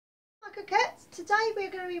Coquettes, today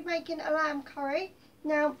we're going to be making a lamb curry.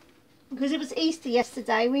 Now, because it was Easter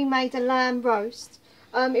yesterday, we made a lamb roast.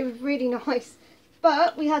 It was really nice,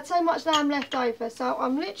 but we had so much lamb left over, so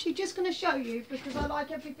I'm literally just going to show you because I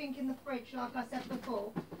like everything in the fridge, like I said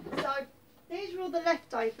before. So these are all the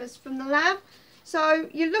leftovers from the lamb. So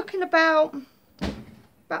you're looking about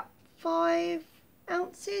 5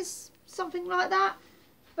 ounces, something like that,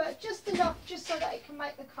 but just enough just so that it can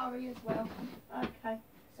make the curry as well. Okay.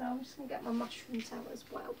 So I'm just going to get my mushrooms out as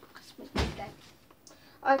well because we need them.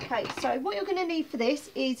 Okay, so what you're going to need for this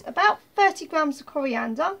is about 30 grams of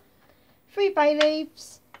coriander, 3 bay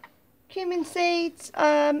leaves, cumin seeds,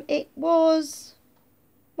 it was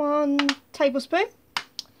 1 tablespoon,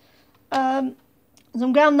 some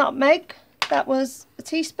ground nutmeg, that was a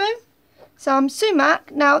teaspoon, some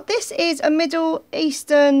sumac. Now this is a Middle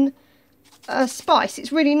Eastern spice,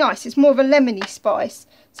 it's really nice, it's more of a lemony spice.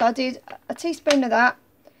 So I did a teaspoon of that.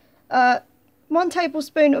 1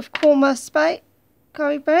 tablespoon of korma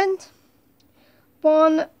curry blend,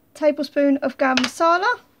 1 tablespoon of garam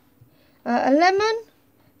masala, a lemon,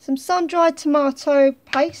 some sun-dried tomato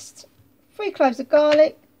paste, 3 cloves of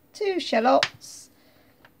garlic, 2 shallots,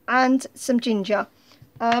 and some ginger.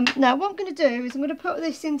 Now what I'm going to do is I'm going to put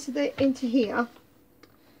this into here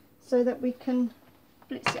so that we can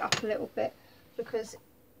blitz it up a little bit because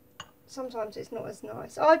sometimes it's not as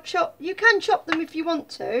nice. You can chop them if you want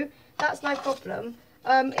to, that's no problem.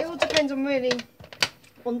 It all depends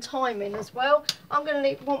on timing as well. I'm going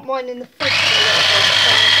to want mine in the fridge for a little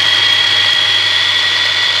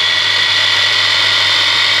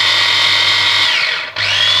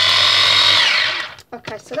bit.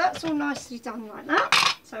 Okay, so that's all nicely done like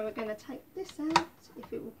that. So we're going to take this out,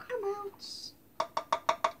 if it will come out.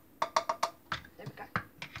 There we go.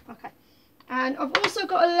 Okay. And I've also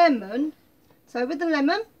got a lemon. So with the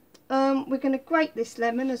lemon, we're going to grate this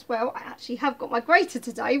lemon as well. I actually have got my grater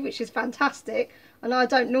today, which is fantastic. And I'm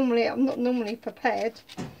not normally prepared.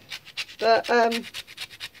 But,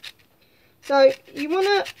 so you want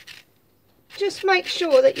to just make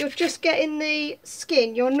sure that you're just getting the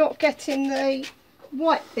skin. You're not getting the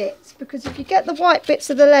white bits. Because if you get the white bits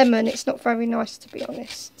of the lemon, it's not very nice, to be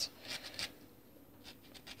honest.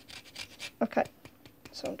 Okay.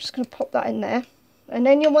 So I'm just going to pop that in there. And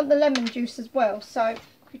then you'll want the lemon juice as well. So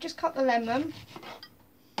you just cut the lemon.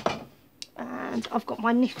 And I've got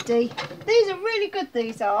my nifty. These are really good,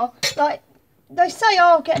 these are. Like, they say,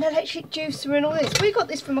 oh, get an electric juicer and all this. We got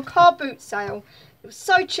this from a car boot sale. It was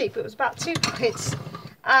so cheap. It was about £2.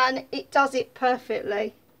 And it does it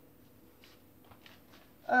perfectly.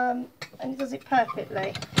 And it does it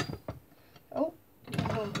perfectly. Oh,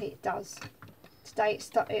 normally it does. Today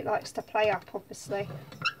it likes to play up, obviously.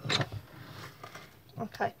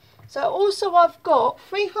 Okay, so also I've got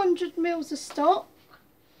 300 mils of stock,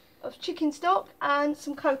 of chicken stock, and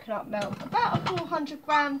some coconut milk. About a 400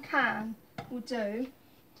 gram can will do.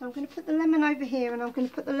 So I'm going to put the lemon over here, and I'm going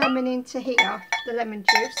to put the lemon into here, the lemon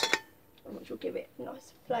juice, which will give it a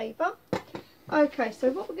nice flavour. Okay,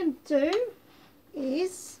 so what we're going to do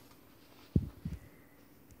is,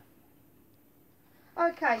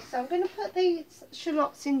 okay, so I'm going to put these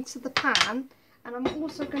shallots into the pan. And I'm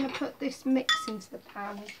also going to put this mix into the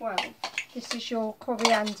pan as well. This is your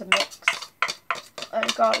coriander mix,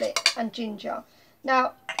 and garlic and ginger.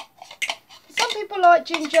 Now, some people like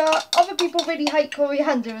ginger, other people really hate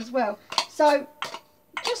coriander as well. So,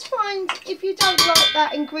 just find, if you don't like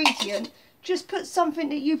that ingredient, just put something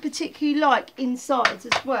that you particularly like inside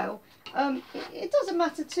as well. It doesn't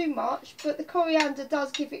matter too much, but the coriander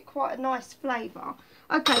does give it quite a nice flavour.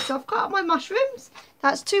 Okay, so I've cut up my mushrooms.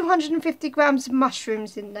 That's 250 grams of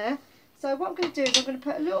mushrooms in there. So what I'm going to do is I'm going to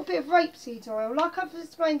put a little bit of rapeseed oil. Like I've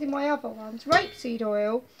explained in my other ones, rapeseed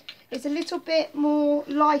oil is a little bit more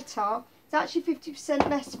lighter. It's actually 50%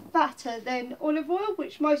 less fatter than olive oil,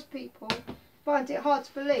 which most people find it hard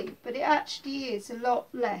to believe. But it actually is a lot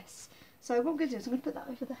less. So what I'm going to do is I'm going to put that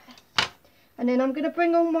over there. And then I'm going to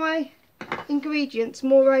bring all my ingredients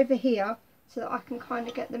more over here so that I can kind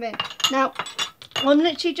of get them in. Now, I'm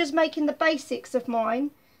literally just making the basics of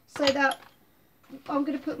mine so that I'm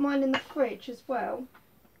going to put mine in the fridge as well.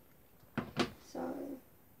 So,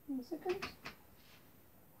 1 second.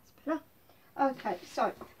 Okay,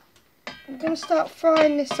 so I'm going to start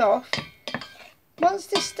frying this off. Once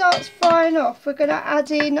this starts frying off, we're going to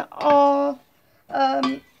add in our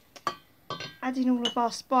all of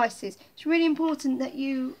our spices. It's really important that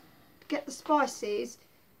you get the spices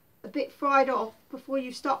a bit fried off before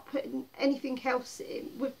you start putting anything else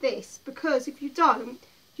in with this, because if you don't,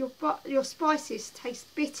 your spices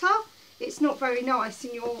taste bitter. It's not very nice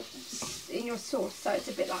in your sauce, so it's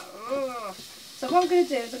a bit like ugh. So what I'm going to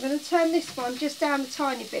do is I'm going to turn this one just down a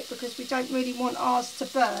tiny bit because we don't really want ours to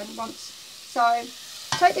burn once. So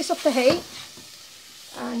take this off the heat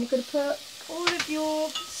and you're going to put all of your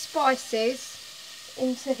spices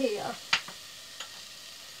into here.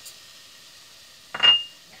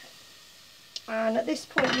 And at this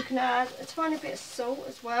point you can add a tiny bit of salt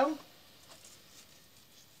as well.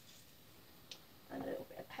 And a little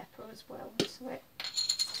bit of pepper as well into it.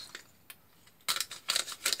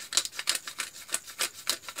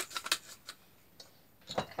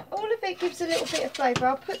 All of it gives a little bit of flavour.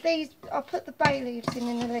 I'll put the bay leaves in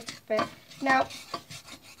a little bit. Now,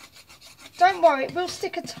 don't worry, it will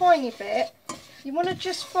stick a tiny bit. You want to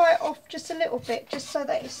just fry it off just a little bit, just so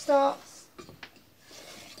that it starts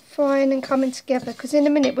frying and coming together. Because in a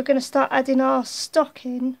minute we're going to start adding our stock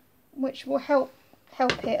in, which will help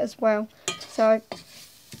it as well. So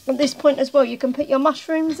at this point as well, you can put your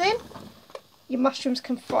mushrooms in. Your mushrooms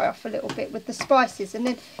can fry off a little bit with the spices, and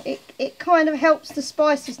then it kind of helps the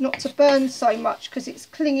spices not to burn so much because it's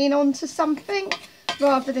clinging onto something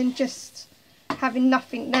rather than just having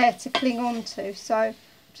nothing there to cling on to. So I'm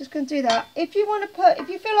just going to do that. If you want to if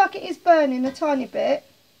you feel like it is burning a tiny bit,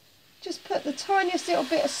 just put the tiniest little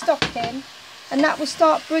bit of stock in and that will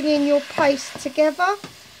start bringing your paste together.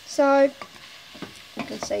 So you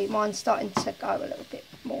can see mine's starting to go a little bit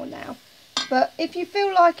more now. But if you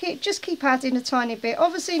feel like it, just keep adding a tiny bit.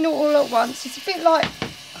 Obviously not all at once. It's a bit like,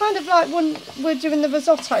 kind of like when we're doing the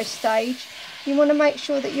risotto stage. You want to make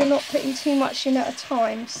sure that you're not putting too much in at a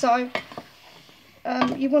time. So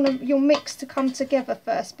you want your mix to come together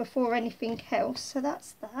first before anything else. So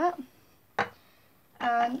that's that.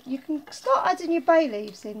 And you can start adding your bay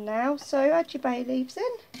leaves in now. So add your bay leaves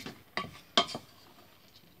in.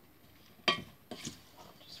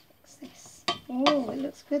 Oh, it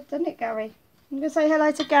looks good, doesn't it, Gary? I'm going to say hello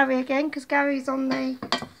to Gary again because Gary's on the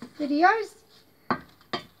videos.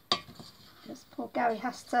 Because poor Gary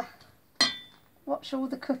has to watch all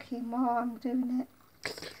the cooking while I'm doing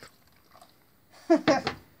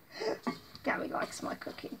it. Gary likes my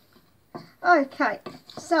cooking. Okay,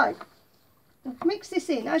 so I've mixed this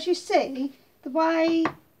in. As you see, the way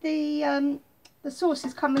the sauce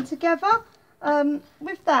is coming together.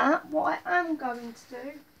 With that, what I am going to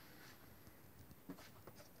do.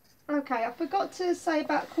 Okay, I forgot to say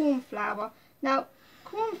about corn flour. Now,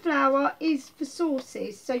 corn flour is for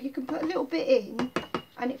sauces, so you can put a little bit in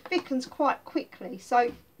and it thickens quite quickly.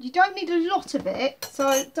 So you don't need a lot of it,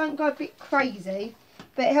 so don't go a bit crazy,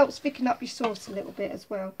 but it helps thicken up your sauce a little bit as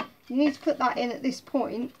well. You need to put that in at this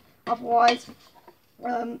point, otherwise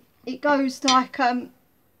it goes like a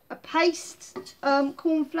paste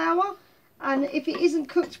corn flour, and if it isn't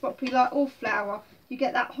cooked properly like all flour, you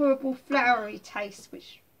get that horrible floury taste,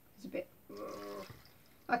 which a bit.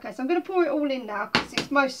 Okay, so I'm going to pour it all in now because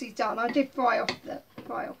it's mostly done. I did fry off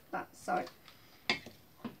that, so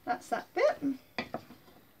that's that bit.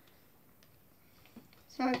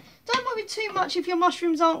 So don't worry too much if your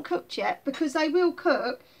mushrooms aren't cooked yet, because they will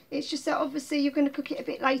cook. It's just that obviously you're going to cook it a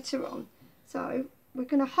bit later on. So we're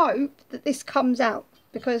going to hope that this comes out,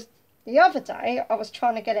 because the other day I was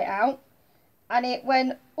trying to get it out and it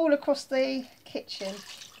went all across the kitchen.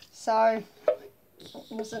 So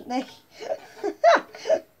wasn't there?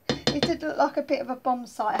 It did look like a bit of a bomb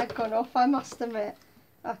site had gone off, I must admit.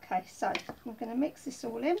 Okay, so I'm going to mix this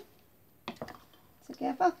all in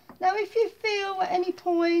together. Now if you feel at any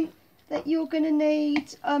point that you're going to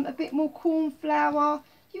need a bit more corn flour,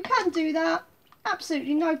 you can do that.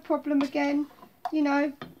 Absolutely no problem again. You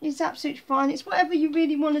know, it's absolutely fine. It's whatever you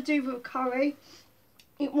really want to do with a curry.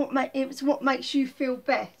 It's what makes you feel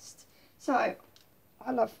best. So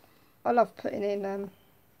I love putting in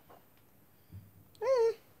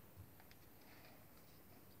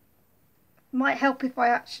might help if I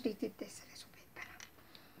actually did this a little bit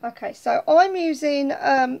better. Okay, so I'm using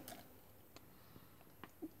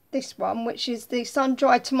this one, which is the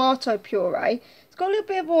sun-dried tomato puree. It's got a little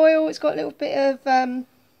bit of oil, it's got a little bit of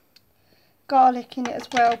garlic in it as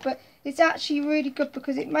well, but it's actually really good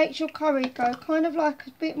because it makes your curry go kind of like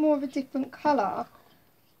a bit more of a different colour,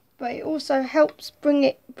 but it also helps bring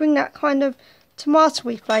that kind of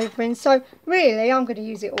tomatoey flavour in. So really I'm going to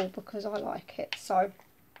use it all because I like it, so,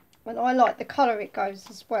 and I like the colour it goes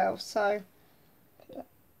as well. So put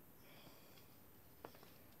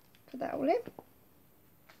that all in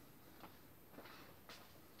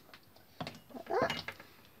like that.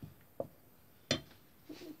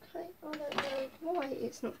 Okay, I don't know why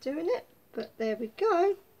it's not doing it, but there we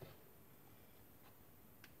go.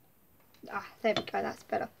 Ah, there we go, that's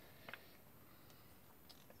better.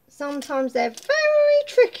 Sometimes they're very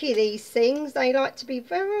tricky, these things. They like to be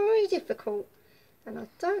very difficult, and I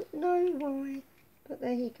don't know why But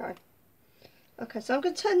there you go. Okay, so I'm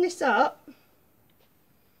going to turn this up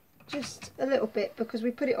just a little bit because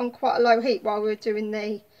we put it on quite a low heat while we were doing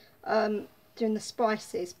the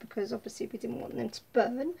spices, because obviously we didn't want them to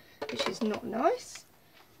burn, which is not nice.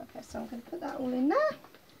 Okay, so I'm going to put that all in there.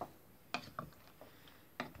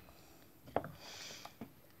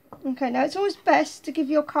 Okay, now it's always best to give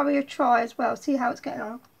your curry a try as well. See how it's getting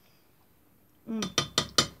on.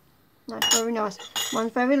 That's very nice.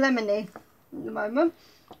 Mine's very lemony at the moment.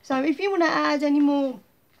 So if you want to add any more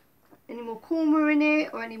korma in it,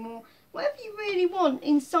 or any more, whatever you really want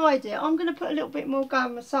inside it, I'm going to put a little bit more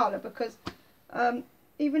garam masala, because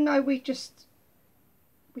even though we just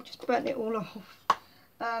burnt it all off,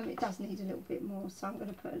 it does need a little bit more, so I'm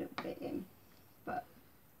going to put a little bit in. But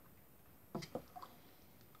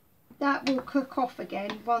that will cook off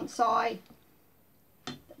again once I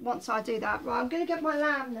do that. Right, I'm going to get my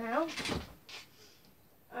lamb now,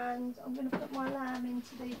 and I'm going to put my lamb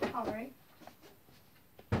into the curry.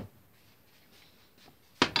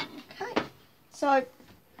 Okay, so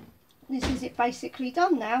this is it basically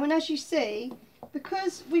done now, and as you see,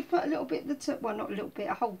 because we've put a little bit well, not a little bit,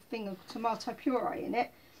 a whole thing of tomato puree in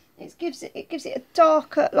it, it gives it a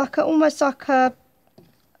darker, almost like a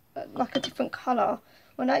different colour.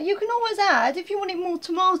 Well, now you can always add, if you want it more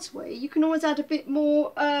tomatoey, you can always add a bit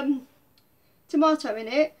more tomato in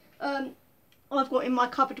it. I've got in my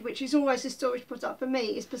cupboard, which is always a storage product for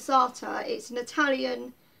me, is passata. It's an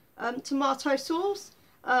Italian tomato sauce.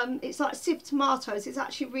 It's like sieved tomatoes. It's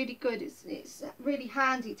actually really good. It's really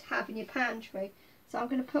handy to have in your pantry. So I'm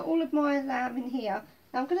going to put all of my lamb in here.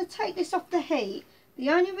 Now I'm going to take this off the heat. The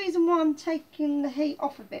only reason why I'm taking the heat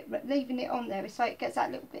off of it, but leaving it on there, is so it gets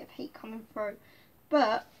that little bit of heat coming through.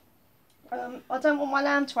 But I don't want my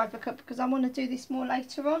lamb to overcook, because I want to do this more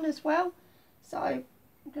later on as well. So I'm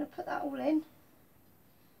going to put that all in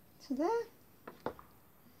to there.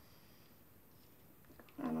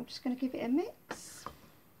 And I'm just going to give it a mix.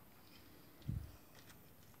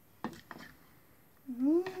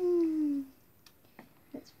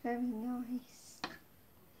 That's very nice.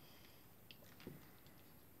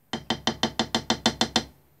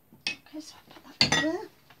 Okay, so I put that there.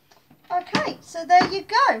 Okay, so there you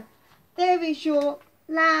go. There is your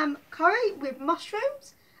lamb curry with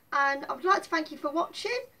mushrooms, and I would like to thank you for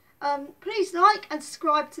watching. Please like and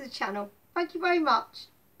subscribe to the channel. Thank you very much.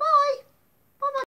 Bye.